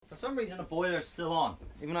For some reason the boiler's still on,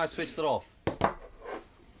 even though I switched it off.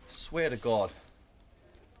 Swear to God.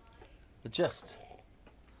 It just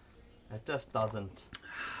doesn't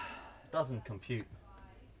compute.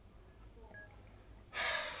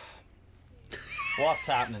 What's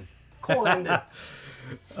happening? Call ended.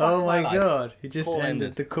 Oh my life. God, he just Call ended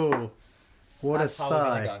ended. the call. What That's a how we're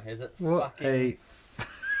gonna sigh. go, is it? What Fucking a...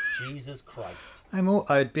 Jesus Christ.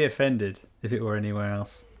 I'd be offended if it were anywhere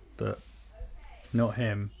else, but not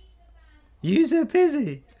him. User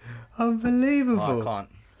busy. Unbelievable. Oh,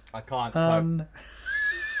 I can't cope.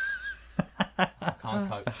 I can't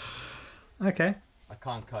cope. Okay. I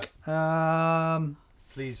can't cope. Um,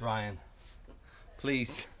 Please, Ryan.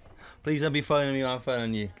 Please don't be phoning me when I'm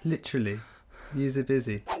phoning you. literally, user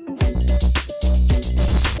busy.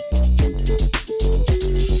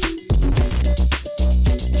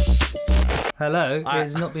 Hello. It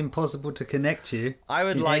has not been possible to connect you. I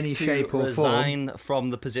would in like any to shape or resign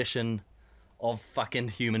from the position of fucking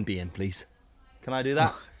human being, please. Can I do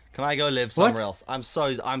that? Can I go live somewhere What? else? I'm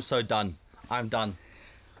so done. I'm done.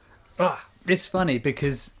 It's funny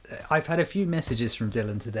because I've had a few messages from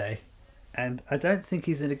Dylan today, and I don't think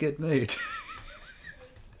he's in a good mood.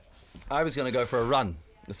 I was going to go for a run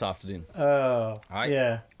this afternoon. Oh, All right?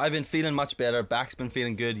 yeah. I've been feeling much better. Back's been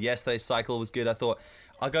feeling good. Yesterday's cycle was good. I thought,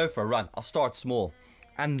 I'll go for a run. I'll start small.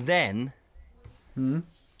 And then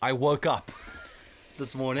I woke up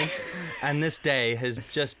this morning, and this day has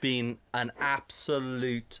just been an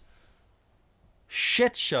absolute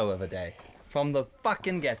shit show of a day from the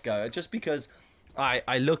fucking get-go. Just because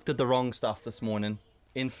I looked at the wrong stuff this morning,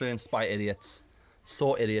 influenced by idiots,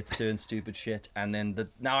 saw idiots doing stupid shit, and then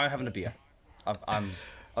now I'm having a beer. I'm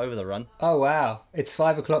over the run. Oh, wow. It's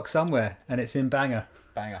 5 o'clock somewhere, and it's in Bangor.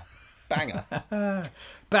 Banger. Banger,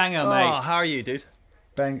 Oh, mate. how are you, dude?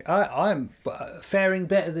 I'm faring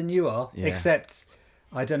better than you are, Yeah. except,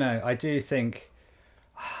 I don't know, I do think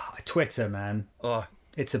Twitter, man, Oh,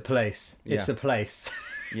 it's a place. It's Yeah. a place.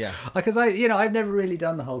 yeah. Because I've never really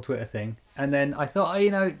done the whole Twitter thing, and then I thought,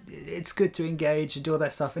 it's good to engage and do all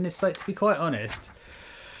that stuff, and it's like, to be quite honest,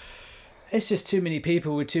 it's just too many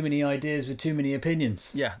people with too many ideas with too many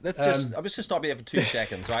opinions. Yeah, let's just stop here for 2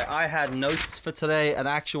 seconds, right? I had notes for today, an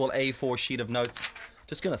actual A4 sheet of notes.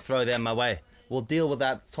 Just going to throw them my way. We'll deal with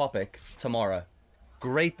that topic tomorrow.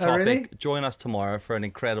 Great Oh, topic. really? Join us tomorrow for an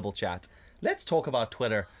incredible chat. Let's talk about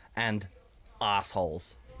Twitter and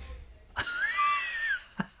assholes.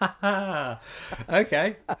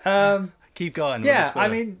 Okay. Keep going. Yeah, with the Twitter. I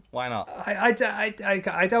mean, why not? I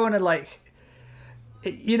don't want to, like...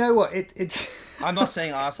 You know what? It's... I'm not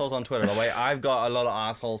saying assholes on Twitter. The way I've got a lot of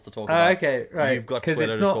assholes to talk about. Okay, right. You've got 'Cause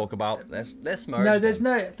Twitter it's to not- talk about. Let's merge. No, them.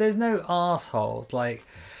 there's no arseholes. Like,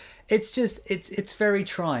 it's just it's very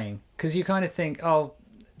trying because you kind of think, oh,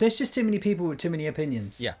 there's just too many people with too many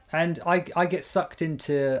opinions. Yeah. And I get sucked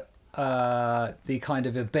into the kind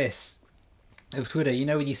of abyss of Twitter. You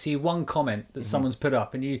know, when you see one comment that someone's put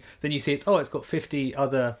up, and then you see it's got 50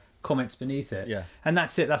 other comments beneath it. Yeah. And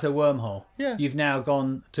that's it. That's a wormhole. Yeah. You've now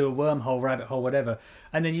gone to a wormhole, rabbit hole, whatever.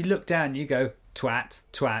 And then you look down, and you go twat,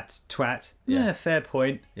 twat, twat. Yeah, fair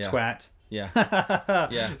point. Yeah. Twat. Yeah.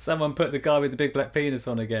 Yeah. Someone put the guy with the big black penis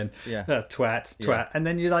on again. Yeah. Twat, twat. Yeah. And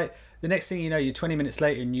then you're like, the next thing you know, you're 20 minutes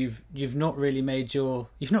later, and you've not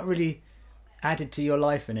really added to your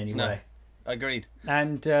life in any No. way. Agreed.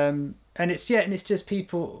 And it's just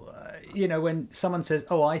people. When someone says,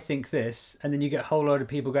 "Oh, I think this," and then you get a whole load of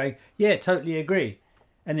people going, "Yeah, totally agree,"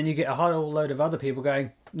 and then you get a whole load of other people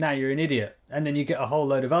going, "Now you're an idiot," and then you get a whole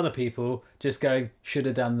load of other people just going, "Should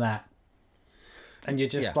have done that," and you're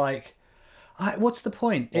just like, "What's the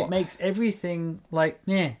point?" It makes everything like,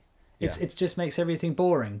 it just makes everything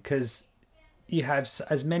boring because you have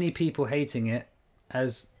as many people hating it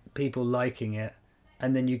as people liking it,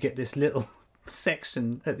 and then you get this little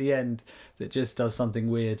section at the end that just does something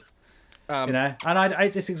weird. And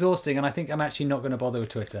it's exhausting, and I think I'm actually not going to bother with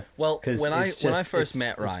Twitter. Well, when I it's first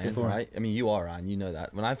met Ryan, boring. right? I mean, you are Ryan, you know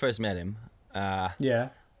that. When I first met him, Yeah.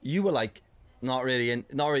 you were like not really.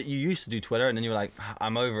 You used to do Twitter, and then you were like,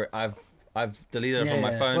 "I'm over it. I've deleted it from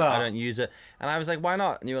my phone. Well- I don't use it." And I was like, "Why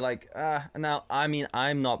not?" And you were like, Now, I mean,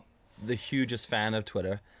 I'm not the hugest fan of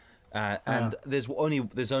Twitter, and there's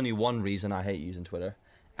only one reason I hate using Twitter,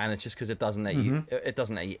 and it's just because it doesn't let you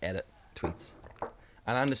edit tweets.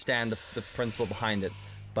 And I understand the principle behind it,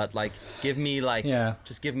 but like, give me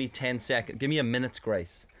just give me 10 seconds, give me a minute's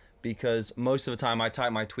grace, because most of the time I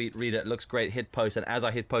type my tweet, read it looks great, hit post, and as I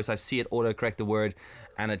hit post, I see it autocorrect the word,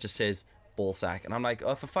 and it just says ballsack, and I'm like,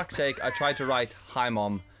 oh, for fuck's sake! I tried to write hi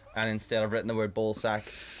mom, and instead I've written the word ballsack,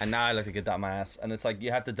 and now I look like a dumbass, and it's like you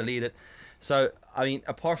have to delete it. So, I mean,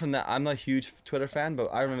 apart from that, I'm not a huge Twitter fan, but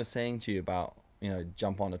I remember saying to you about,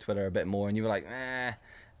 jump onto Twitter a bit more, and you were like, eh.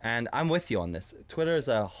 And I'm with you on this. Twitter is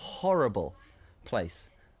a horrible place.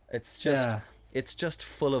 It's just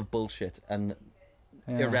full of bullshit and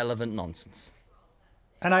irrelevant nonsense.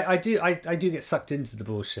 And I do get sucked into the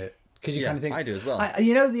bullshit because you kind of think I do as well.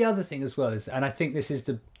 The other thing as well is, and I think this is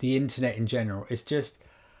the internet in general, it's just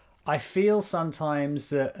I feel sometimes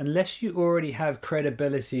that unless you already have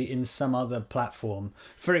credibility in some other platform,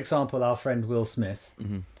 for example, our friend Will Smith,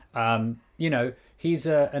 he's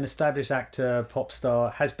an established actor, pop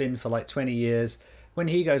star, has been for like 20 years. When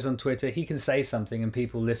he goes on Twitter, he can say something and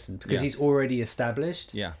people listen because he's already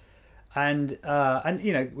established. Yeah. And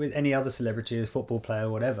with any other celebrity, a football player,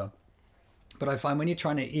 whatever. But I find when you're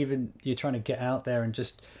trying to get out there and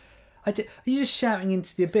just, you're just shouting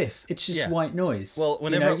into the abyss. It's just white noise. Well,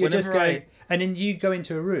 and then you go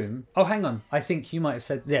into a room. Oh, hang on. I think you might have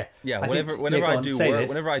said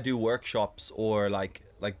Whenever I do workshops or like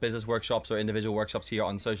business workshops or individual workshops here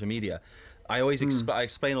on social media, I always I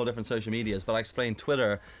explain all different social medias, but I explain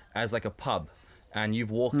Twitter as like a pub, and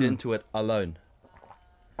you've walked into it alone.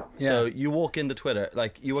 Yeah. So you walk into Twitter,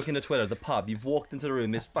 the pub, you've walked into the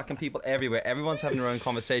room, there's fucking people everywhere, everyone's having their own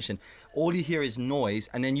conversation. All you hear is noise,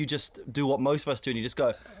 and then you just do what most of us do, and you just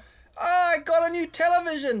go, I got a new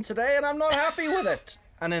television today, and I'm not happy with it.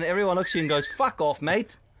 And then everyone looks at you and goes, fuck off,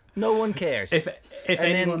 mate. No one cares. If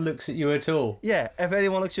anyone looks at you at all. Yeah, if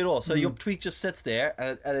anyone looks at you at all. So your tweet just sits there,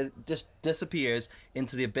 and it just disappears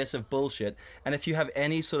into the abyss of bullshit. And if you have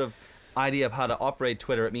any sort of idea of how to operate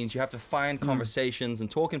Twitter, it means you have to find conversations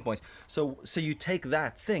and talking points. So you take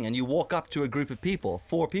that thing and you walk up to a group of people,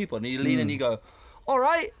 4 people, and you lean and you go, all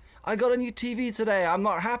right, I got a new TV today, I'm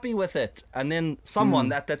not happy with it. And then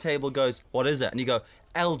someone at that table goes, what is it? And you go,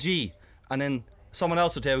 LG. And then someone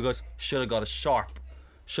else at the table goes, should have got a Sharp,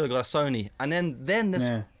 should have got a Sony. And then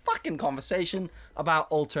this fucking conversation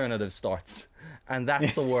about alternatives starts. And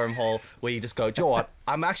that's the wormhole where you just go, do you know what?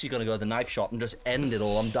 I'm actually going to go to the knife shop and just end it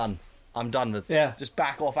all. I'm done with just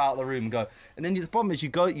back off out of the room and go. And then the problem is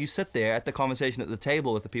you sit there at the conversation at the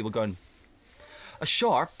table with the people going, a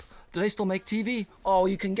Sharp, do they still make TV? Oh,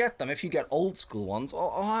 you can get them if you get old school ones.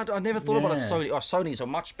 I never thought about a Sony. Oh, Sonys are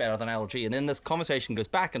much better than LG. And then this conversation goes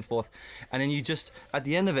back and forth, and then you just, at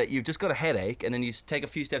the end of it, you've just got a headache, and then you take a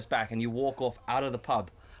few steps back and you walk off out of the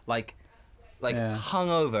pub like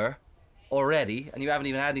hungover already, and you haven't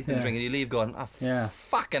even had anything to drink, and you leave going, I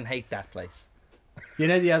fucking hate that place. You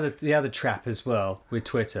know the other trap as well with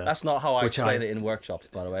Twitter. That's not how I explain it in workshops,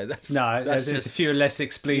 by the way. There's just a few less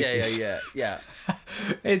expletives. Yeah.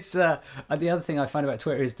 It's the other thing I find about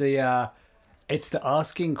Twitter is it's the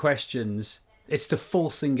asking questions. It's the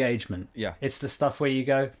false engagement. Yeah. It's the stuff where you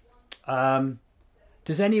go,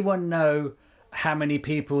 does anyone know how many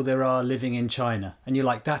people there are living in China? And you're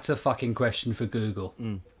like, that's a fucking question for Google.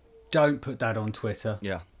 Don't put that on Twitter.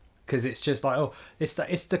 Yeah. Because it's just like, it's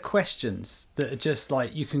the questions that are just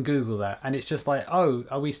like, you can Google that, and it's just like,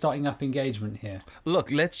 are we starting up engagement here? Look,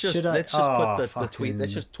 let's just put the tweet.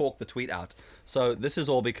 Let's just talk the tweet out. So this is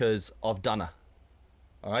all because of Dunna.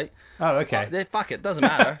 All right. Oh, okay. Fuck it, doesn't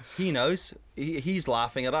matter. He knows. He's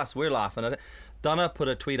laughing at us. We're laughing at it. Dunna put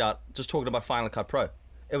a tweet out just talking about Final Cut Pro.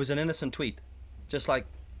 It was an innocent tweet, just like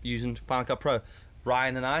using Final Cut Pro.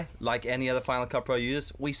 Ryan and I, like any other Final Cut Pro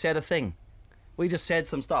users, we said a thing. We just said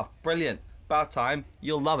some stuff. Brilliant. About time.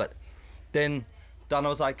 You'll love it. Then Dunna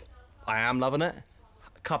was like, I am loving it.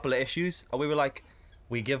 A couple of issues. And we were like,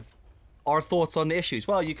 we give our thoughts on the issues.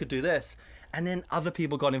 Well, you could do this. And then other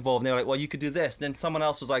people got involved and they were like, well, you could do this. And then someone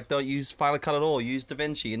else was like, don't use Final Cut at all. Use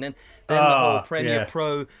DaVinci. And then the whole Premiere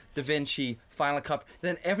Pro, DaVinci, Final Cut.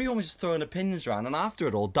 Then everyone was just throwing opinions around. And after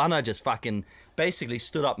it all, Dunna just fucking basically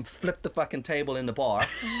stood up and flipped the fucking table in the bar.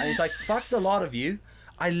 And he's like, fuck the lot of you.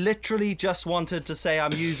 I literally just wanted to say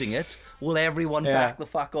I'm using it. Will everyone back the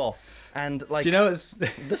fuck off? And like, do you know this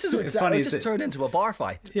is exactly it just turned into a bar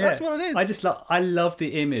fight. Yeah, that's what it is. I love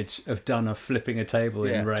the image of Dunna flipping a table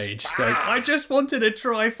in rage. Going, I just wanted to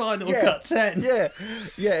try Final Cut 10. Yeah.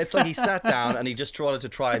 It's like he sat down and he just wanted to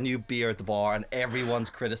try a new beer at the bar, and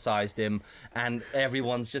everyone's criticised him, and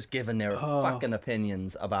everyone's just given their fucking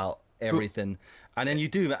opinions about everything. And then you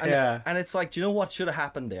do, and it's like, do you know what should have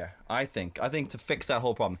happened there? I think to fix that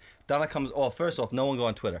whole problem, Dunna comes. Oh, first off, no one go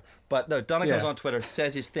on Twitter. But no, Dunna comes on Twitter,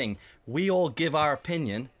 says his thing. We all give our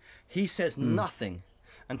opinion. He says nothing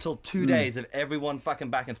until 2 days of everyone fucking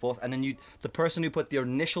back and forth, and then the person who put the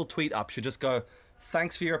initial tweet up should just go,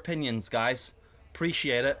 "Thanks for your opinions, guys.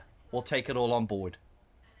 Appreciate it. We'll take it all on board."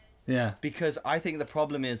 Yeah. Because I think the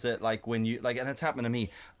problem is that, like, when you and it's happened to me,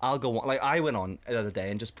 I'll go on, like I went on the other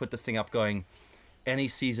day and just put this thing up going, any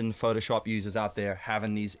seasoned Photoshop users out there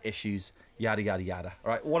having these issues, yada yada yada.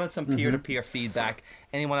 All right, wanted some peer-to-peer feedback.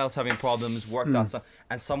 Anyone else having problems, worked out some,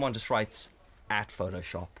 and someone just writes at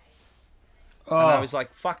Photoshop, and I was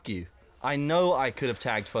like, "Fuck you." I know I could have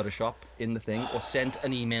tagged Photoshop in the thing or sent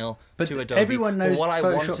an email to Adobe. Everyone knows what I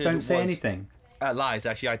Photoshop wanted don't say was, anything. Lies.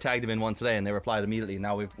 Actually, I tagged them in one today, and they replied immediately.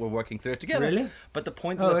 Now we're working through it together. Really? But the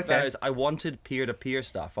point Oh, of the okay. matter is, I wanted peer-to-peer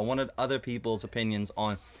stuff. I wanted other people's opinions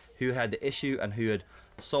on who had the issue and who had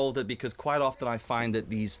solved it, because quite often I find that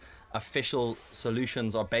these official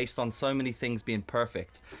solutions are based on so many things being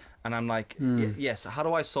perfect, and I'm like, yes, how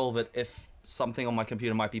do I solve it if something on my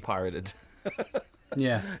computer might be pirated?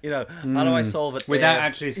 Yeah. You know, how do I solve it Without if-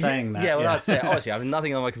 actually saying that. Yeah, without saying. Obviously, I mean,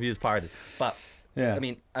 nothing on my computer is pirated, but Yeah. I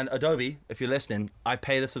mean, and Adobe, if you're listening, I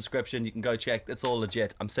pay the subscription. You can go check. It's all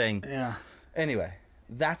legit. I'm saying. Yeah. Anyway,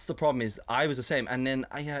 that's the problem. Is I was the same, and then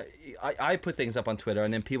I put things up on Twitter,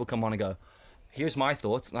 and then people come on and go, "Here's my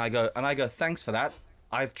thoughts," and I go, "Thanks for that.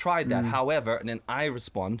 I've tried that. However," and then I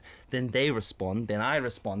respond, then they respond, then I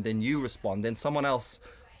respond, then you respond, then someone else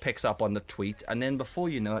picks up on the tweet, and then before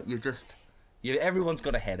you know it, everyone's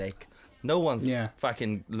got a headache. No one's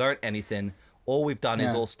fucking learnt anything. All we've done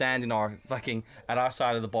is all stand in our fucking at our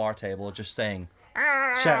side of the bar table, just saying,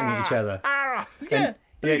 Shouting at each other. yeah.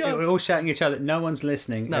 There you Yeah, go. we're all shouting at each other. No one's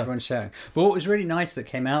listening. No. Everyone's shouting. But what was really nice that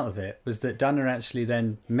came out of it was that Dunner actually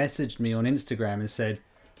then messaged me on Instagram and said,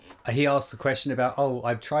 he asked the question about,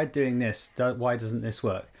 I've tried doing this. Why doesn't this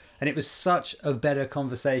work? And it was such a better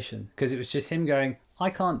conversation because it was just him going,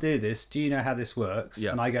 I can't do this. Do you know how this works?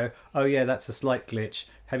 Yeah. And I go, oh, yeah, that's a slight glitch.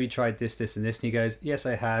 Have you tried this, this, and this? And he goes, yes,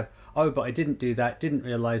 I have. Oh, but I didn't do that. Didn't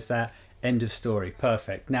realize that. End of story.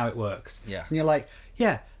 Perfect. Now it works. Yeah. And you're like,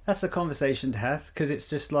 yeah, that's a conversation to have because it's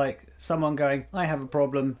just like someone going, I have a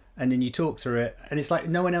problem. And then you talk through it. And it's like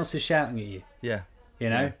no one else is shouting at you, Yeah. you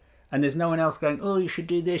know? Yeah. And there's no one else going, oh, you should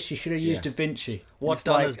do this. You should have used Yeah. DaVinci. What It's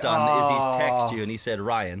Donna's like, done is he's texted "Oh." you and he said,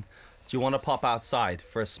 Ryan, do you want to pop outside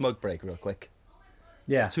for a smoke break real quick?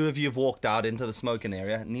 Yeah. Two of you have walked out into the smoking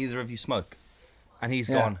area. Neither of you smoke. And he's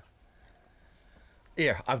Yeah. gone,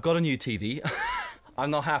 here, I've got a new TV. I'm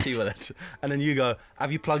not happy with it. And then you go,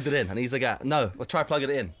 have you plugged it in? And he's like, no, well, try plug it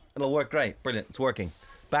in. It'll work great. Brilliant. It's working.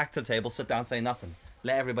 Back to the table, sit down, say nothing.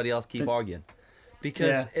 Let everybody else keep arguing.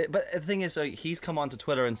 Because, but the thing is, so he's come onto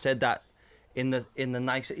Twitter and said that in the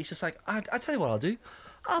nice, he's just like, I tell you what I'll do.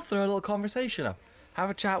 I'll throw a little conversation up. Have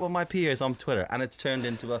a chat with my peers on Twitter. And it's turned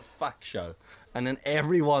into a fuck show. And then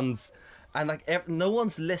everyone's, and like no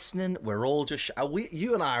one's listening. We're all just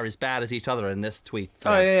you and I are as bad as each other in this tweet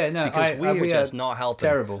thread. Oh, yeah, no, because we're we just are not helping.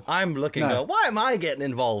 terrible. I'm looking. No. Why am I getting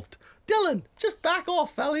involved? Dylan, just back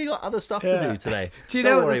off, fella. You got other stuff to do today. Do you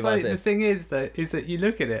Don't know what worry the, funny, about the this. thing is, though, is that you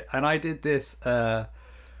look at it, and I did this. I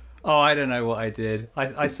don't know what I did.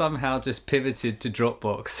 I somehow just pivoted to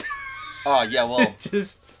Dropbox. Oh yeah, well,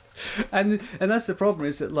 just and that's the problem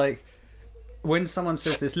is that like when someone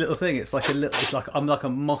says this little thing, it's like I'm like a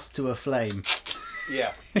moth to a flame.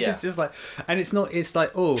 yeah. It's just like, and it's not. It's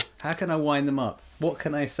like, oh, how can I wind them up? What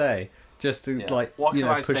can I say? Just to like, what you can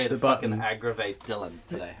know, I push say the to button. fucking aggravate Dylan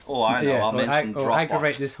today? Oh, I know. I'll mention or Dropbox.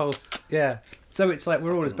 aggravate this whole. Yeah. So it's like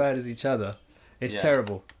we're all as bad as each other. It's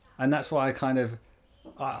terrible, and that's why I kind of,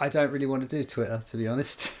 I don't really want to do Twitter, to be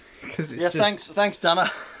honest, because it's just. Thanks,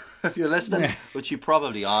 Donna, if you're listening, Yeah. which you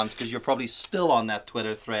probably aren't, because you're probably still on that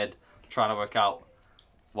Twitter thread trying to work out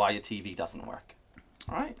why your TV doesn't work.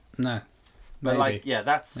 All right. No. But Maybe.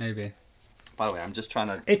 that's. Maybe. By the way, I'm just trying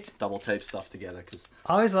to It's- double tape stuff together because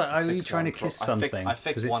I was like, are you trying to kiss something? I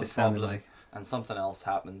fixed 'Cause it one just sounded problem like. and something else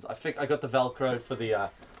happens. I got the Velcro for the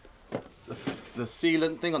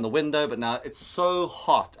sealant thing on the window, but now it's so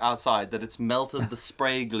hot outside that it's melted the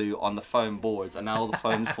spray glue on the foam boards, and now all the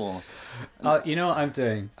foam's falling. You know what I'm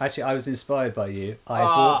doing? Actually, I was inspired by you. I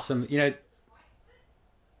bought some. You know.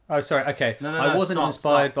 Oh, sorry. Okay. No, I wasn't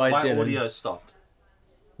inspired by My Dylan. audio stopped.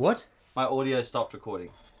 What? My audio stopped recording.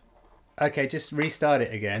 Okay, just restart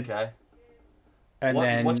it again, Okay. and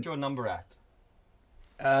then What's your number at?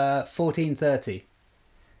 14:30.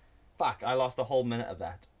 Fuck! I lost a whole minute of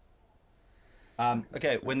that.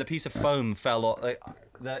 Okay, when the piece of foam fell off,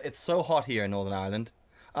 it's so hot here in Northern Ireland.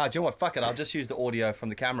 Do you know what? Fuck it, I'll just use the audio from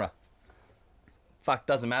the camera. Fuck,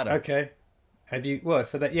 doesn't matter. Okay. Have you what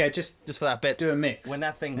for that? Yeah, just Just for that bit. do a mix. When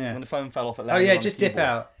that thing, Yeah. when the foam fell off, it Oh landed yeah, on the just dip keyboard.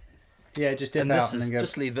 out. Yeah, just dip And out this and is then go.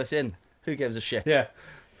 just leave this in. Who gives a shit? Yeah.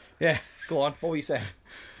 Yeah. Go on. What were you saying?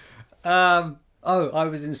 I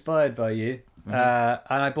was inspired by you,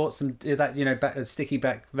 Mm-hmm. and I bought some sticky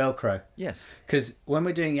back Velcro. Yes. Because when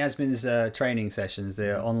we're doing Yasmin's training sessions,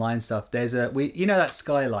 the online stuff, there's that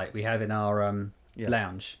skylight we have in our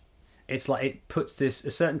lounge. it's like it puts this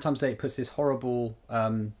a certain times it puts this horrible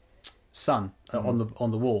sun on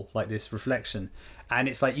the wall, like this reflection, and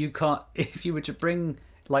it's like you can't if you were to bring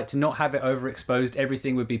like to not have it overexposed,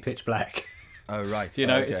 everything would be pitch black. Oh right.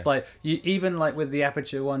 Okay. It's like you even like with the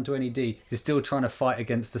Aperture 120D, you're still trying to fight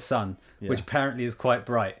against the sun, which apparently is quite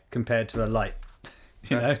bright compared to a light.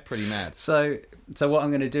 That's pretty mad. So what I'm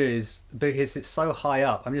going to do is, because it's so high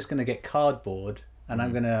up, I'm just going to get cardboard and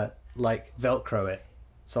I'm going to like Velcro it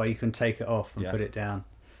so you can take it off and put it down.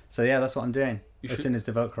 So yeah, that's what I'm doing soon as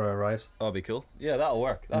the Velcro arrives. Oh, that'd be cool. Yeah, that'll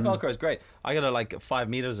work. That Velcro is great. I got like 5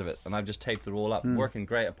 meters of it, and I've just taped it all up. Working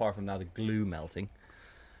great, apart from now the glue melting.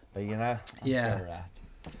 But you know, I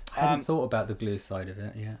hadn't thought about the glue side of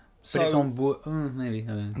it. Yeah. So, but it's on wood. Maybe.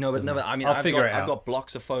 No, but I mean, I've got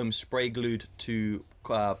blocks of foam spray glued to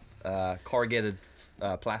corrugated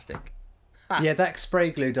plastic. Yeah, that spray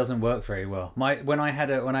glue doesn't work very well. When I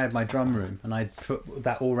had my drum room and I put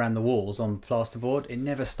that all around the walls on plasterboard, it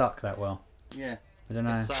never stuck that well. Yeah, I don't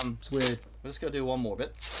know. It's weird. We're just gonna do one more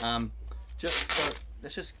bit.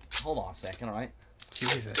 Let's just hold on a second, all right?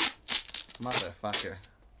 Jesus, motherfucker,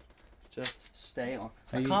 just stay on.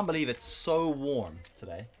 I can't believe it's so warm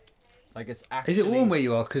today. Like it's actually. Is it warm where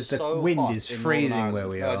you are? Because the wind is freezing where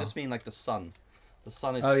we are. No, I just mean like the sun. The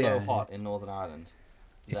sun is so hot in Northern Ireland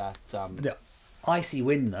that the icy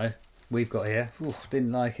wind though we've got here. Oof,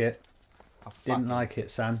 didn't like it. Didn't like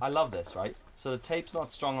it, Sam. I love this, right? So the tape's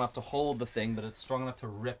not strong enough to hold the thing, but it's strong enough to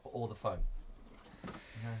rip all the foam.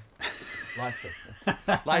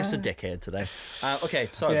 Life's a dickhead today. Okay,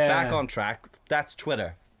 so back on track. That's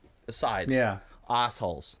Twitter. Aside. Yeah.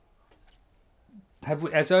 Assholes.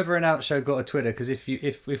 Has Over and Out Show got a Twitter? Because if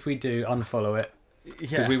we do, unfollow it.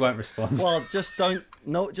 Because we won't respond. Well, just don't.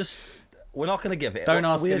 No, just we're not going to give it. Don't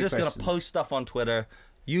ask. We're just going to post stuff on Twitter.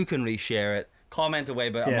 You can reshare it. Comment away,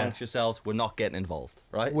 but amongst yourselves, we're not getting involved,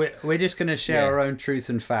 right? We're just going to share our own truth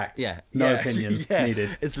and facts. Yeah. No opinion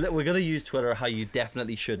needed. We're going to use Twitter how you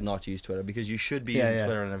definitely should not use Twitter, because you should be using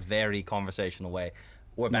Twitter in a very conversational way.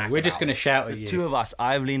 We're just going to shout at you. The two of us,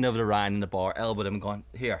 I've leaned over to Ryan in the bar, elbowed him, gone,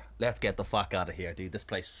 here, let's get the fuck out of here, dude. This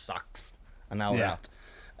place sucks. And now we're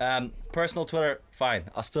out. Personal Twitter, fine.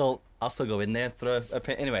 I'll still go in there and throw a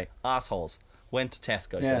pin. Anyway, assholes. Went to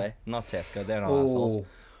Tesco today. Not Tesco, they're not assholes.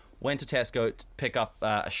 Went to Tesco to pick up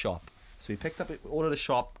a shop. So we picked up, ordered a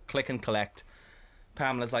shop, click and collect.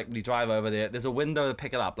 Pamela's like, when you drive over there's a window to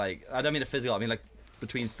pick it up. Like, I don't mean a physical, I mean like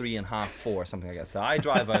between 3 and half 4 or something like that. So I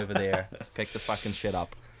drive over there to pick the fucking shit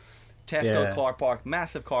up. Tesco car park,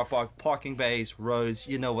 massive car park, parking bays, roads.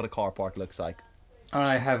 You know what a car park looks like.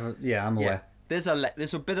 I have, I'm aware. There's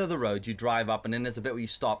a bit of the road you drive up, and then there's a bit where you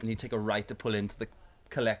stop and you take a right to pull into the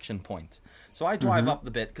collection point. So I drive up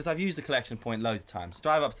the bit, because I've used the collection point loads of times.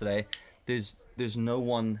 Drive up today, there's no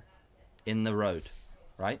one in the road,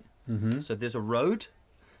 right? So there's a road,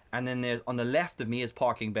 and then there's on the left of me is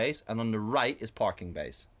parking bays, and on the right is parking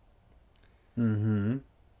bays.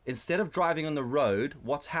 Instead of driving on the road,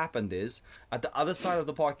 what's happened is at the other side of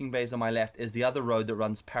the parking bays on my left is the other road that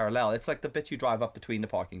runs parallel. It's like the bit you drive up between the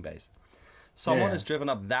parking bays. Someone has driven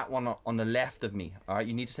up that one on the left of me. All right,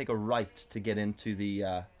 you need to take a right to get into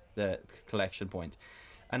the collection point,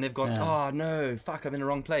 and they've gone, oh no, fuck, I'm in the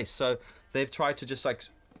wrong place. So they've tried to just like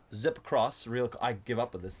zip across I give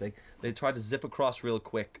up with this thing. They tried to zip across real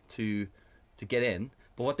quick to get in,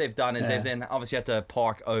 but what they've done is they've then obviously had to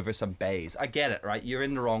park over some bays. I get it, right? You're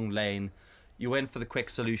in the wrong lane. You went for the quick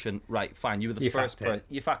solution, right? Fine, you were the first person.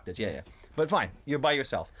 You fucked it, yeah. But fine, you're by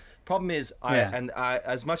yourself. Problem is,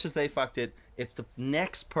 as much as they fucked it, it's the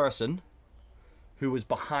next person who was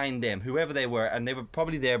behind them, whoever they were, and they were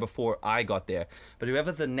probably there before I got there. But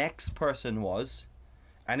whoever the next person was,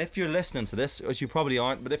 and if you're listening to this, which you probably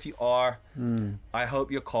aren't, but if you are, I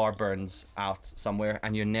hope your car burns out somewhere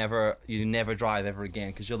and you never drive ever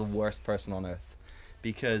again, because you're the worst person on earth.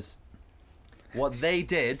 Because what they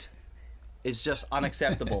did is just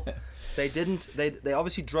unacceptable. They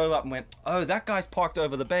obviously drove up and went, oh, that guy's parked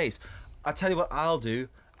over the base. I'll tell you what I'll do.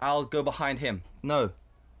 I'll go behind him. No,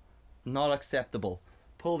 not acceptable.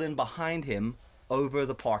 Pulled in behind him over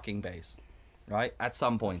the parking base, right, at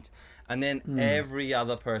some point. And then every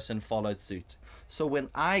other person followed suit. So when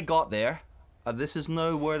I got there, this is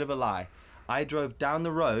no word of a lie, I drove down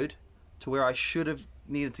the road to where I should have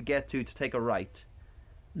needed to get to take a right.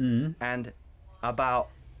 And about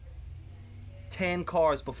 10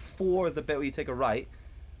 cars before the bit where you take a right,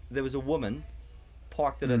 there was a woman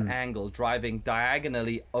parked at an angle, driving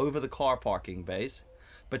diagonally over the car parking bays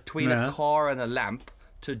between a car and a lamp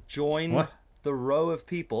to join the row of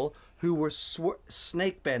people who were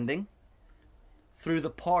snake bending through the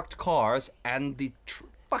parked cars and the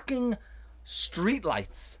fucking street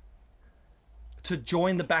lights. to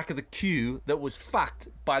join the back of the queue that was fucked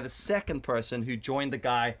by the second person who joined the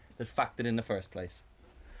guy that fucked it in the first place.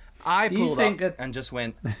 I pulled up and just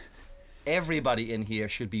went, everybody in here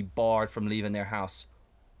should be barred from leaving their house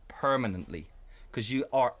permanently because you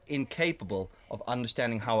are incapable of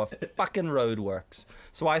understanding how a fucking road works.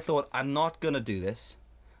 So I thought, I'm not going to do this.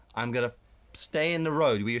 I'm going to stay in the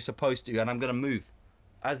road where you're supposed to, and I'm going to move.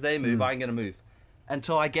 As they move, I'm going to move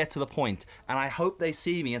until I get to the point. And I hope they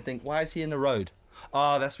see me and think, why is he in the road?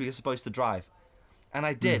 Oh, that's where you're supposed to drive. And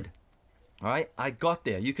I did. All right? I got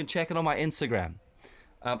there. You can check it on my Instagram.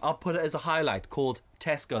 I'll put it as a highlight called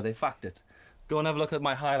Tesco. They fucked it. Go and have a look at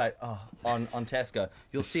my highlight on Tesco.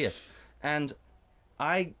 You'll see it. And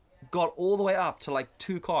I got all the way up to like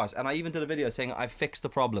 2 cars. And I even did a video saying I fixed the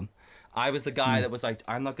problem. I was the guy that was like,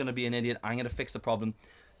 I'm not going to be an idiot. I'm going to fix the problem.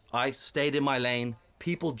 I stayed in my lane.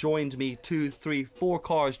 People joined me, 2, 3, 4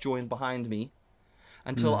 cars joined behind me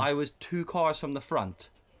until I was 2 cars from the front.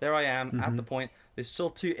 There I am at the point. There's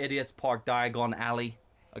still 2 idiots parked Diagon Alley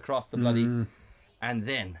across the bloody... And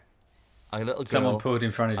then a little girl... Someone pulled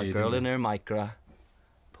in front of you. A girl in her Micra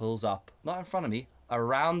pulls up, not in front of me,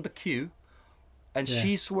 around the queue, and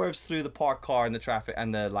she swerves through the parked car and the traffic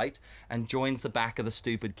and the light and joins the back of the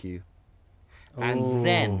stupid queue. And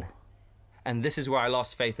then, and this is where I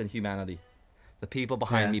lost faith in humanity. The people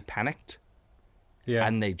behind me panicked. Yeah.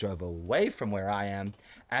 And they drove away from where I am.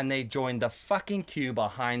 And they joined the fucking queue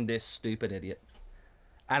behind this stupid idiot.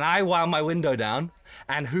 And I wound my window down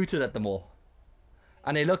and hooted at them all.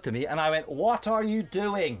 And they looked at me and I went, what are you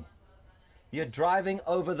doing? You're driving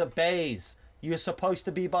over the bays. You're supposed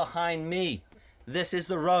to be behind me. This is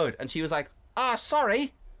the road. And she was like,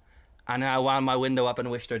 sorry. And I wound my window up and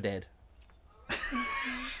wished her dead.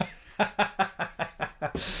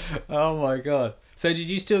 Oh my god. So did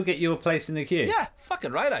you still get your place in the queue? Yeah,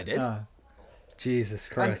 fucking right I did. Jesus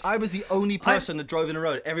Christ. And I was the only person that drove in the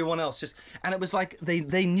road. Everyone else just... And it was like,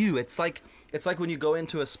 they knew. It's like when you go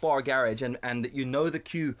into a Spar garage and you know the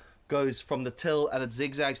queue goes from the till and it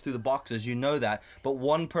zigzags through the boxes. You know that. But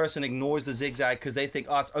one person ignores the zigzag because they think,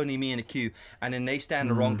 it's only me in the queue. And then they stand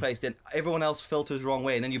in the wrong place. Then everyone else filters the wrong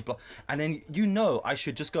way. And then I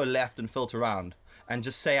should just go left and filter around. And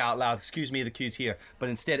just say out loud, excuse me, the queue's here. But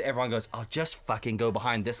instead, everyone goes, I'll just fucking go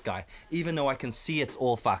behind this guy. Even though I can see it's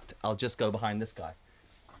all fucked, I'll just go behind this guy.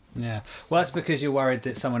 Yeah. Well, that's because you're worried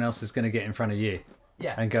that someone else is going to get in front of you.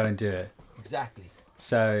 Yeah. And go and do it. Exactly.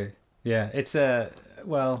 So, yeah, it's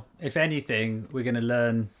well, if anything, we're going to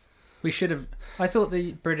learn. I thought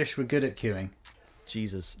the British were good at queuing.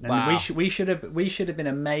 Jesus. And wow. we should have been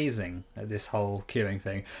amazing at this whole queuing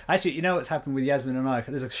thing. Actually, you know what's happened with Yasmin and I?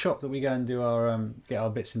 There's a shop that we go and do our get our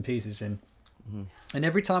bits and pieces in, and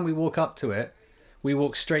every time we walk up to it, we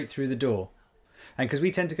walk straight through the door, and because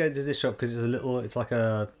we tend to go to this shop because it's like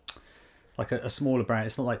a smaller brand.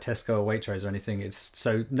 It's not like Tesco or Waitrose or anything.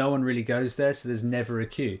 So no one really goes there, so there's never a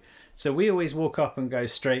queue. So we always walk up and go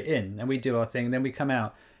straight in, and we do our thing. And then we come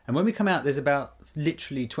out, and when we come out, there's about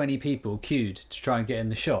literally 20 people queued to try and get in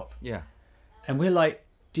the shop. Yeah. And we're like,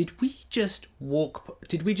 did we just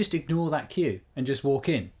ignore that queue and just walk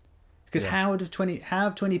in? Because how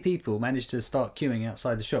have 20 people managed to start queuing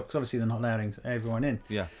outside the shop? Because obviously they're not allowing everyone in.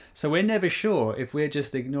 Yeah. So we're never sure if we're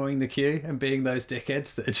just ignoring the queue and being those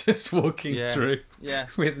dickheads that are just walking through. Yeah.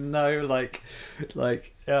 With no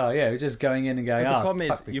we're just going in and going. But the problem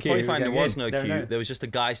is, you probably find there was no queue. No. There was just a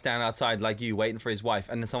guy standing outside like you, waiting for his wife,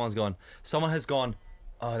 and then someone has gone,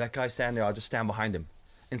 oh, that guy's standing there. I'll just stand behind him.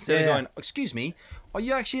 Instead of going, excuse me, are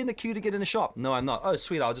you actually in the queue to get in the shop? No, I'm not. Oh,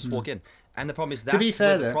 sweet, I'll just walk in. And the problem is that's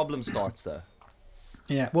where the problem starts, though.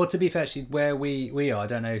 Yeah, well, to be fair, actually, where we are, I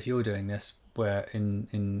don't know if you're doing this, where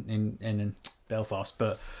in Belfast,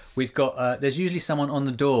 but we've got there's usually someone on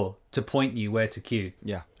the door to point you where to queue.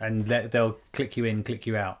 Yeah, and they'll click you in, click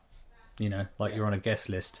you out. Like you're on a guest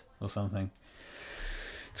list or something.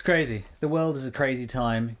 It's crazy. The world is a crazy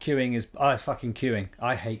time. Queuing is fucking queuing.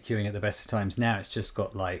 I hate queuing at the best of times. Now it's just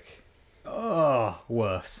got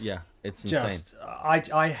worse. Yeah, it's insane.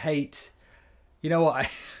 I hate. You know what?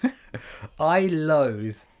 I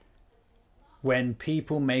loathe when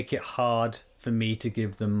people make it hard for me to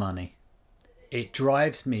give them money. It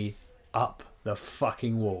drives me up the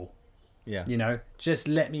fucking wall. Yeah. Just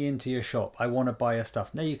let me into your shop. I want to buy your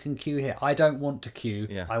stuff. No, you can queue here. I don't want to queue.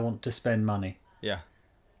 Yeah. I want to spend money. Yeah.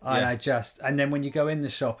 And then when you go in the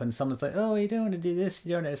shop and someone's like, oh, you don't want to do this,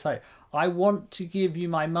 you don't. It's like, I want to give you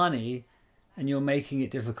my money and you're making it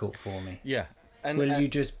difficult for me. Yeah. Will you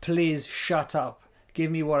just please shut up, give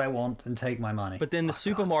me what I want, and take my money? But then the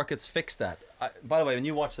supermarkets fix that. By the way, when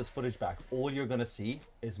you watch this footage back, all you're going to see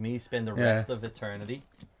is me spend the rest of eternity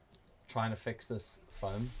trying to fix this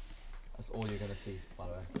phone. That's all you're gonna see, by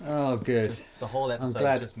the way. Oh, good. The whole episode is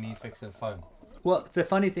glad. just me fixing a phone. Well, the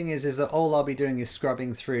funny thing is that all I'll be doing is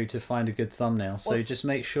scrubbing through to find a good thumbnail. So just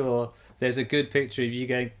make sure there's a good picture of you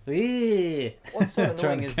going, "Eee!" What's so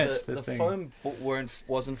trying annoying to is catch the thing. phone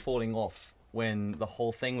wasn't falling off when the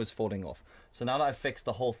whole thing was falling off. So now that I've fixed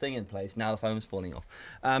the whole thing in place, now the phone's falling off.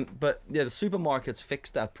 But yeah, the supermarkets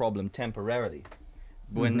fixed that problem temporarily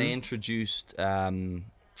when they introduced the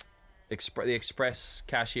express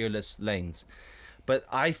cashierless lanes. But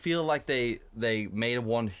I feel like they made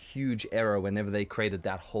one huge error whenever they created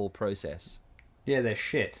that whole process. Yeah, they're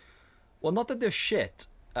shit. Well, not that they're shit.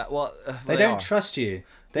 They don't trust you.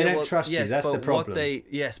 They don't trust you. That's the but problem.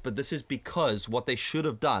 Yes, but this is because what they should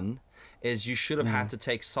have done is you should have had to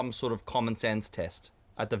take some sort of common sense test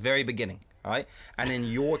at the very beginning, all right? And then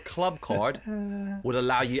your club card would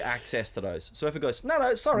allow you access to those. So if it goes,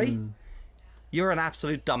 no, sorry, you're an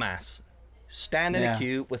absolute dumbass. Stand in a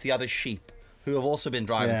queue with the other sheep who have also been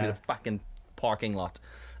driving through the fucking parking lot.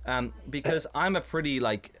 Because I'm a pretty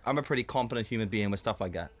competent human being with stuff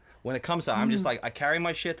like that. When it comes to, I'm just like, I carry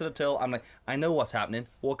my shit to the till. I'm like, I know what's happening.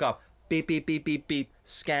 Walk up, beep, beep, beep, beep, beep,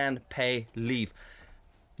 scan, pay, leave.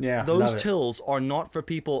 Yeah, Those tills are not for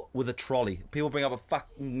people with a trolley. People bring up a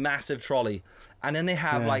massive trolley, and then they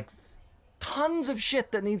have like tons of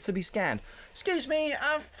shit that needs to be scanned. Excuse me,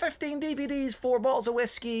 I have 15 DVDs, 4 bottles of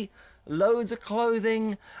whiskey, loads of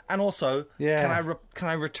clothing, and also, can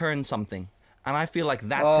I return something? And I feel like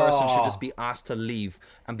that person should just be asked to leave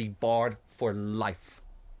and be barred for life.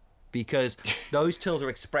 Because those tills are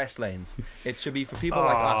express lanes. It should be for people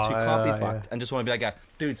like us who can't be fucked and just want to be like,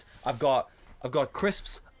 dudes, I've got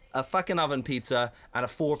crisps, a fucking oven pizza, and a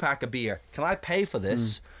 4-pack of beer. Can I pay for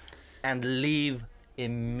this and leave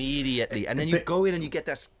immediately? And then you go in and you get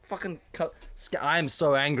that fucking... I'm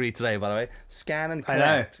so angry today, by the way. Scan and collect.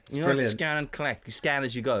 I know. It's brilliant. Scan and collect. You scan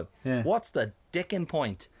as you go. Yeah. What's the dickin'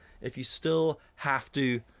 point if you still have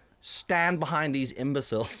to stand behind these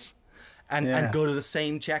imbeciles and go to the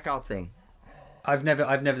same checkout thing? I've never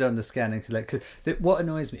done the scan and collect. 'Cause what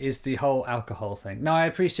annoys me is the whole alcohol thing. Now, I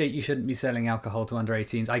appreciate you shouldn't be selling alcohol to under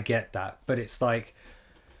 18s. I get that, but it's like,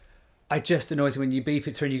 it just annoys me when you beep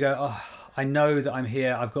it through and you go, oh, I know that I'm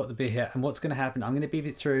here. I've got the beer here, and what's going to happen? I'm going to beep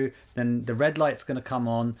it through. Then the red light's going to come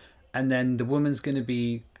on, and then the woman's going to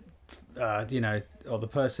be, or the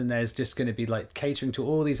person there's just going to be like catering to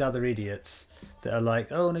all these other idiots that are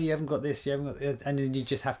like, oh no, you haven't got this, you haven't got this. And then you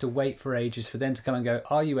just have to wait for ages for them to come and go,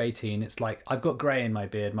 are you 18? It's like, I've got grey in my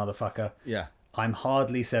beard, motherfucker. Yeah. I'm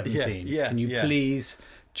hardly 17. Can you please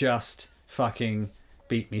just fucking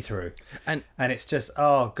beat me through? And it's just,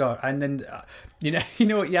 oh god. And then you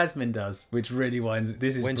know what Yasmin does, which really winds.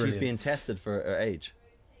 This is when brilliant. she's being tested for her age.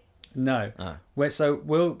 No. So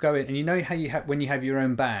we'll go in, and you know how when you have your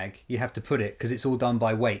own bag, you have to put it, because it's all done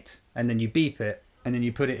by weight, and then you beep it, and then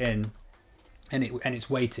you put it in, and it's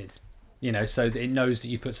weighted, so that it knows that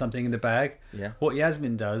you put something in the bag. Yeah. What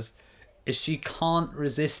Yasmin does is she can't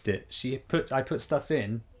resist it. I put stuff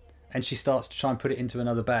in, and she starts to try and put it into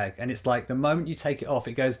another bag, and it's like the moment you take it off,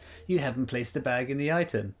 it goes, you haven't placed the bag in the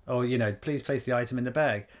item, or please place the item in the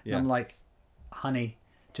bag. Yeah. And I'm like, honey,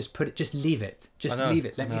 just leave it. Leave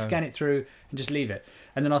it. Let me scan it through and just leave it.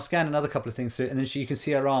 And then I'll scan another couple of things through, and then you can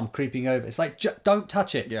see her arm creeping over. It's like, don't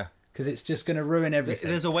touch it. Yeah. Because it's just going to ruin everything.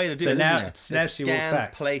 There's a way to do so it, now, isn't there? So now she walks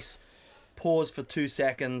back. Place, pause for 2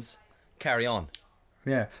 seconds, carry on.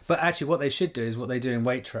 Yeah. But actually what they should do is what they do in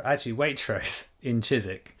Waitrose. Actually, Waitrose in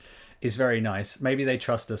Chiswick is very nice. Maybe they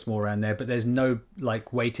trust us more around there, but there's no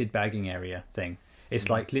like weighted bagging area thing. It's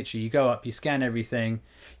like literally you go up, you scan everything.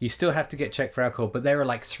 You still have to get checked for alcohol, but there are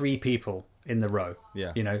like 3 people in the row,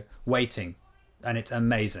 waiting, and it's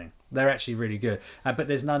amazing. They're actually really good. But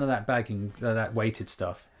there's none of that bagging, that weighted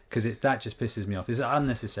stuff, because that just pisses me off. It's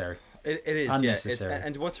unnecessary. It is unnecessary.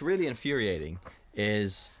 And what's really infuriating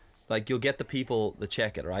is like you'll get the people that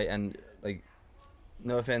check it, right? And like,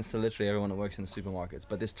 no offense to literally everyone that works in the supermarkets,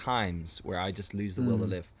 but there's times where I just lose the will to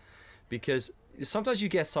live, because sometimes you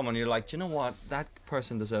get someone, you're like, do you know what? That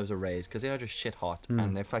person deserves a raise because they are just shit hot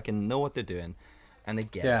and they fucking know what they're doing and they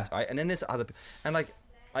get it, right? And then there's other, and like,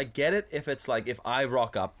 I get it if it's like, if I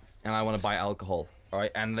rock up and I want to buy alcohol, all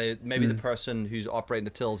right, and maybe the person who's operating the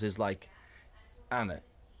tills is like, I don't know,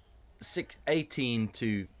 18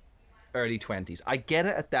 to early 20s. I get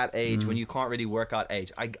it at that age when you can't really work out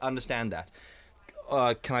age. I understand that.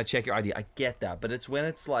 Can I check your ID? I get that. But it's when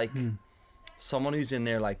it's like someone who's in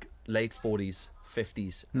their like late 40s,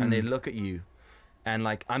 50s, and they look at you, and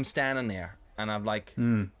like I'm standing there, and I've like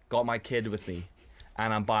got my kid with me,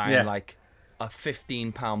 and I'm buying like a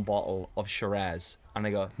 15-pound bottle of Shiraz, and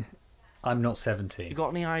they go, I'm not 17. you got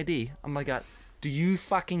any ID? I'm like, Do you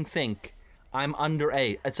fucking think I'm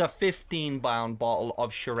underage? It's a 15-pound bottle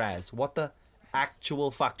of Shiraz. What the actual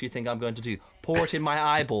fuck do you think I'm going to do? Pour it in my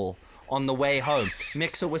eyeball on the way home?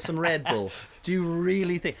 Mix it with some Red Bull? Do you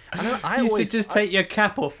really think? I You always should just take your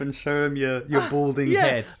cap off and show him your balding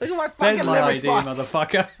head. Look at my There's fucking my liver ID, spots.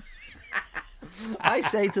 motherfucker. I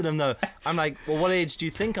say to them though, I'm like, well, what age do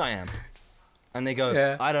you think I am? And they go,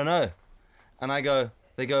 Yeah. I don't know. And they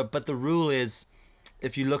go, but the rule is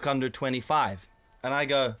if you look under 25. And I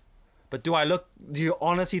go, but do you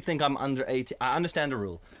honestly think I'm under 18? I understand the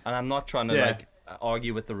rule, and I'm not trying to like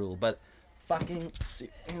argue with the rule, but fucking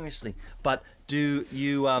seriously. But do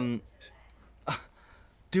you,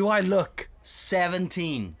 do I look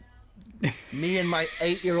 17? Me and my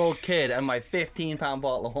 8-year-old kid and my 15-pound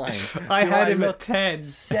bottle of wine. I had him look at 10.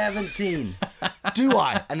 17? Do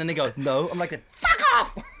I? And then they go, no. I'm like, fuck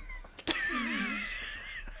off!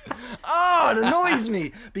 Oh, it annoys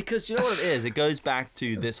me because you know what it is. It goes back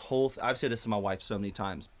to this whole. I've said this to my wife so many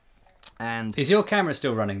times, and Is your camera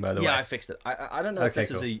still running, by the way? yeah, I fixed it. I don't know if Okay,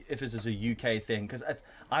 this is a UK thing because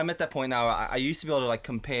I'm at that point now. I used to be able to like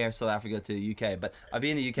compare South Africa to the UK, but I've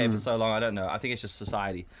been in the UK for so long. I don't know. I think it's just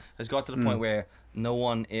society has got to the point where no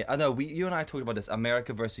one. I know you and I talked about this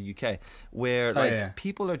America versus UK, where like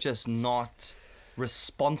people are just not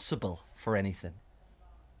responsible for anything.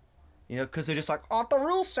 You know, because they're just like, oh, the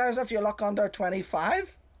rule says if you look under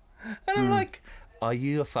 25. And I'm like, are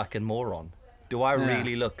you a fucking moron? Do I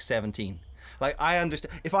really look 17? Like, I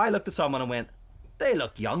understand. If I looked at someone and went, they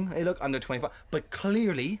look young, they look under 25. But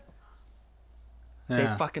clearly,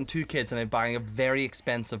 they've fucking 2 kids and they're buying a very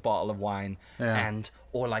expensive bottle of wine. Yeah.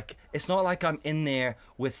 Or like, it's not like I'm in there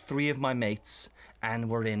with 3 of my mates and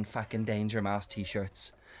we're in fucking Danger Mouse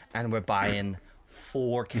t-shirts and we're buying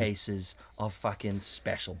 4 cases of fucking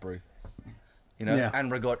Special Brew. You know, and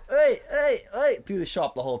we're going, hey, through the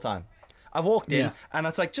shop the whole time. I've walked in and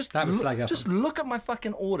it's like, just look at my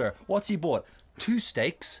fucking order. What's he bought? 2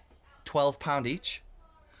 steaks, £12 each.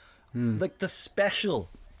 Like the special,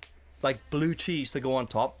 like blue cheese to go on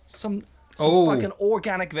top. Some fucking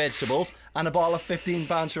organic vegetables and a bottle of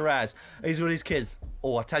 15-pound Shiraz. He's with his kids.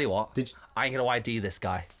 Oh, I tell you what, I ain't gonna ID this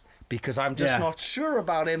guy because I'm just not sure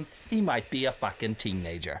about him. He might be a fucking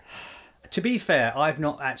teenager. To be fair, I've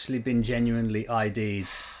not actually been genuinely ID'd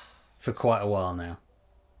for quite a while now.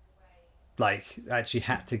 Like, actually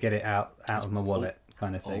had to get it out of my wallet,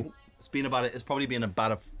 kind of thing. It's probably been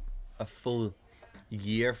about a full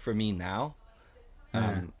year for me now.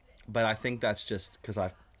 But I think that's just because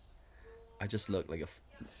I just look like a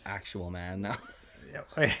actual man now.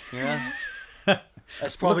 Yeah.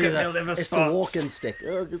 That's probably it's the walking stick.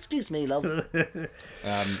 Oh, excuse me, love.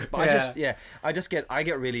 But I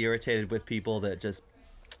get really irritated with people that just,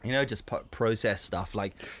 just process stuff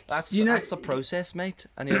like that's the process, mate.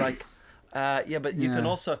 And you're like, but you can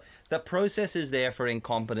also, the process is there for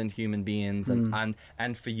incompetent human beings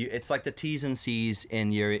and for you, it's like the T's and C's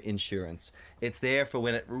in your insurance. It's there for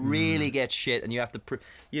when it really gets shit and you have to,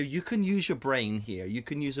 you can use your brain here. You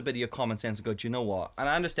can use a bit of your common sense and go, do you know what? And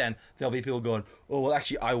I understand there'll be people going, oh, well,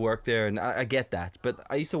 actually I work there and I get that. But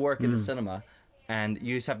I used to work in the cinema and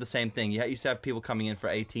you used to have the same thing. You used to have people coming in for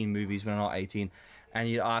 18 movies when they're not 18 and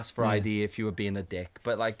you ask for ID if you were being a dick.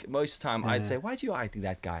 But like most of the time I'd say, why do you ID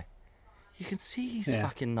that guy? You can see he's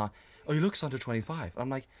fucking not. Oh, he looks under 25. I'm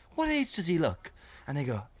like, what age does he look? And they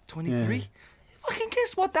go, 23? Yeah. Fucking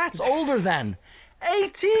guess what? That's older than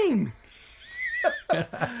 18.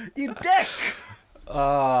 You dick.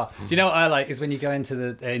 Do you know what I like is when you go into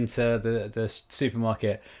the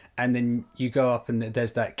supermarket and then you go up and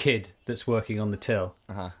there's that kid that's working on the till,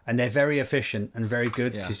 and they're very efficient and very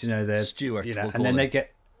good because they're Stuart. And then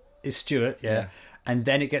it's Stuart, and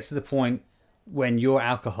then it gets to the point when your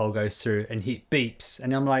alcohol goes through and he beeps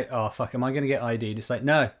and I'm like, oh fuck, am I going to get ID'd? It's like,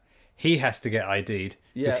 no, he has to get ID'd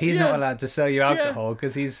because he's not allowed to sell you alcohol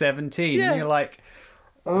because he's 17. And you're like,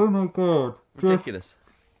 oh my god, ridiculous.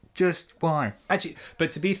 Just why? Actually,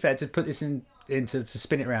 but to be fair, to put this to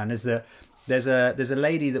spin it around, is that there's a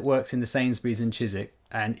lady that works in the Sainsbury's in Chiswick,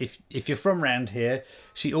 and if you're from round here,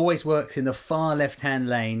 she always works in the far left hand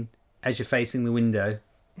lane as you're facing the window.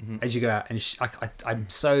 As you go out, and I'm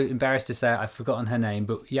so embarrassed to say I've forgotten her name,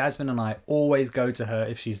 but Yasmin and I always go to her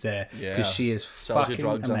if she's there because she is fucking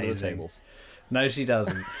drugs amazing. Under the tables. No, she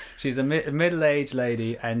doesn't. She's a middle-aged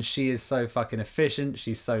lady, and she is so fucking efficient.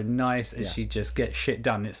 She's so nice, and she just gets shit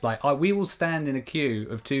done. It's like we will stand in a queue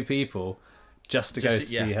of 2 people just to go to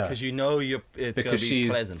see her because it's going to be she's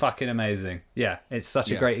pleasant. Fucking amazing. Yeah, it's such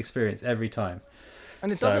a great experience every time.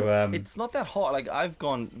 And it doesn't. It's not that hard. Like I've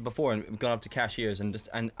gone before and gone up to cashiers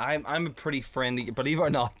and I'm a pretty friendly. Believe it or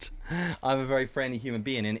not, I'm a very friendly human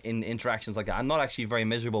being in interactions like that. I'm not actually very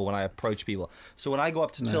miserable when I approach people. So when I go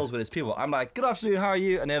up to tills with these people, I'm like, "Good afternoon, how are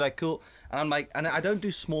you?" And they're like, "Cool." And I'm like, and I don't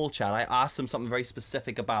do small chat. I ask them something very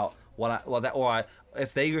specific about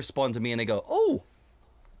if they respond to me and they go, "Oh,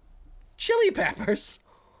 chili peppers.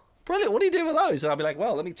 Brilliant, what are you doing with those?" And I'll be like,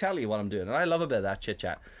 well, let me tell you what I'm doing. And I love a bit of that chit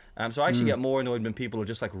chat. So I actually get more annoyed when people are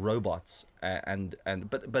just like robots.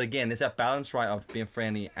 But again, there's that balance, right, of being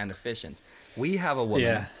friendly and efficient. We have a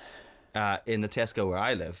woman in the Tesco where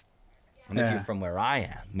I live. And if you're from where I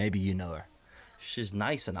am, maybe you know her. She's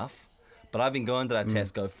nice enough. But I've been going to that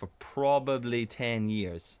Tesco for probably 10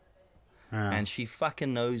 years. And she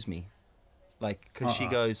fucking knows me. Like, because she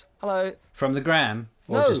goes, "Hello." From the gram?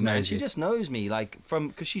 Or No, just man, knows she you? just knows me, like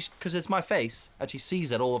because it's my face, and she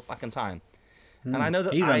sees it all the fucking time, and I know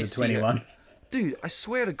that He's I under see her. 21. Dude, I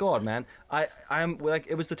swear to God, man, I'm like,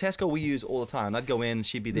 it was the Tesco we use all the time. I'd go in, and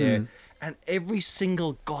she'd be there, and every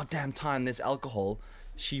single goddamn time there's alcohol,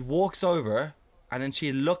 she walks over, and then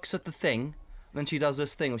she looks at the thing, and then she does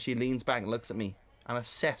this thing where she leans back and looks at me and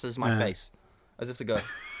assesses my face, as if to go,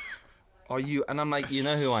 "Are you?" And I'm like, "You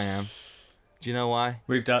know who I am." Do you know why?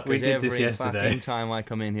 We did this Every yesterday. fucking time I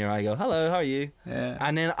come in here, I go, "Hello, how are you?" Yeah.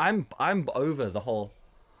 And then I'm over the whole,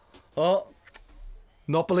 "Oh,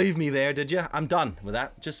 not believe me there, did you?" I'm done with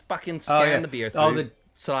that. Just fucking scan the beer through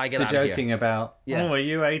so I get The out of joking here. about, Yeah. "Oh, are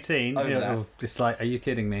you 18?" Over that. Just like, are you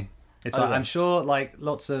kidding me? It's Over like, I'm that. sure like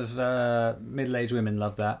lots of middle-aged women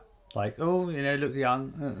love that. Like, "Oh, look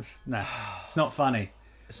young." No, it's not funny.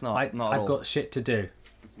 It's not. I've at all. got shit to do.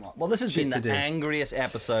 It's not. Well, this has been to the do. angriest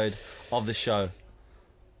episode of the show.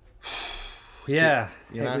 Yeah,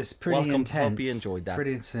 you know? it was pretty Welcome. intense. Hope you enjoyed that.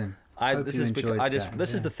 Pretty intense.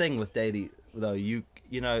 This is the thing with Daily though. You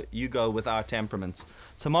go with our temperaments.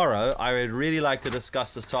 Tomorrow, I would really like to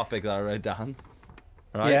discuss this topic that I wrote down.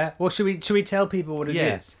 Right? Yeah. Well, should we tell people what it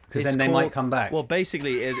is? Because then they might come back. Well,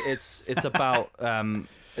 basically, it's about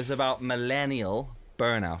millennial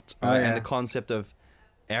burnout, right? And the concept of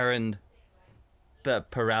errand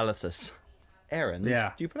paralysis. Errand.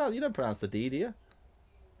 Yeah. You don't pronounce the D, do you?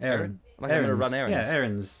 Errand. Like I'm gonna run errands. Yeah,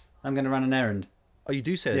 errands. I'm going to run an errand. Oh, you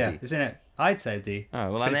do say the Yeah, D. isn't it? I'd say D.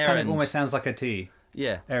 Oh, well, but an it's errand. kind of almost sounds like a T.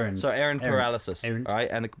 Yeah. Errand. So errand Errand. paralysis, Errand. right?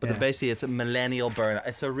 But basically, it's a millennial burnout.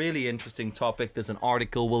 It's a really interesting topic. There's an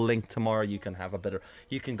article we'll link tomorrow. You can have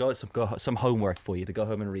you can go some homework for you to go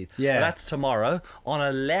home and read. Yeah. But that's tomorrow on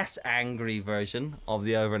a less angry version of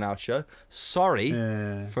the Over and Out show. Sorry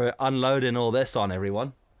for unloading all this on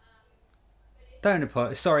everyone. Don't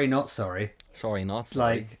apologize. Sorry, not sorry. Sorry, not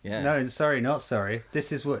sorry. Like, yeah. no, sorry, not sorry.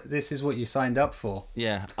 This is what you signed up for.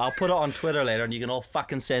 Yeah. I'll put it on Twitter later, and you can all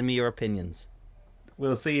fucking send me your opinions.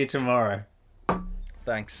 We'll see you tomorrow.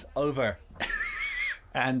 Thanks. Over.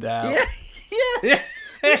 And Yeah. Yes.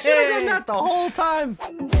 You should have done that the whole time.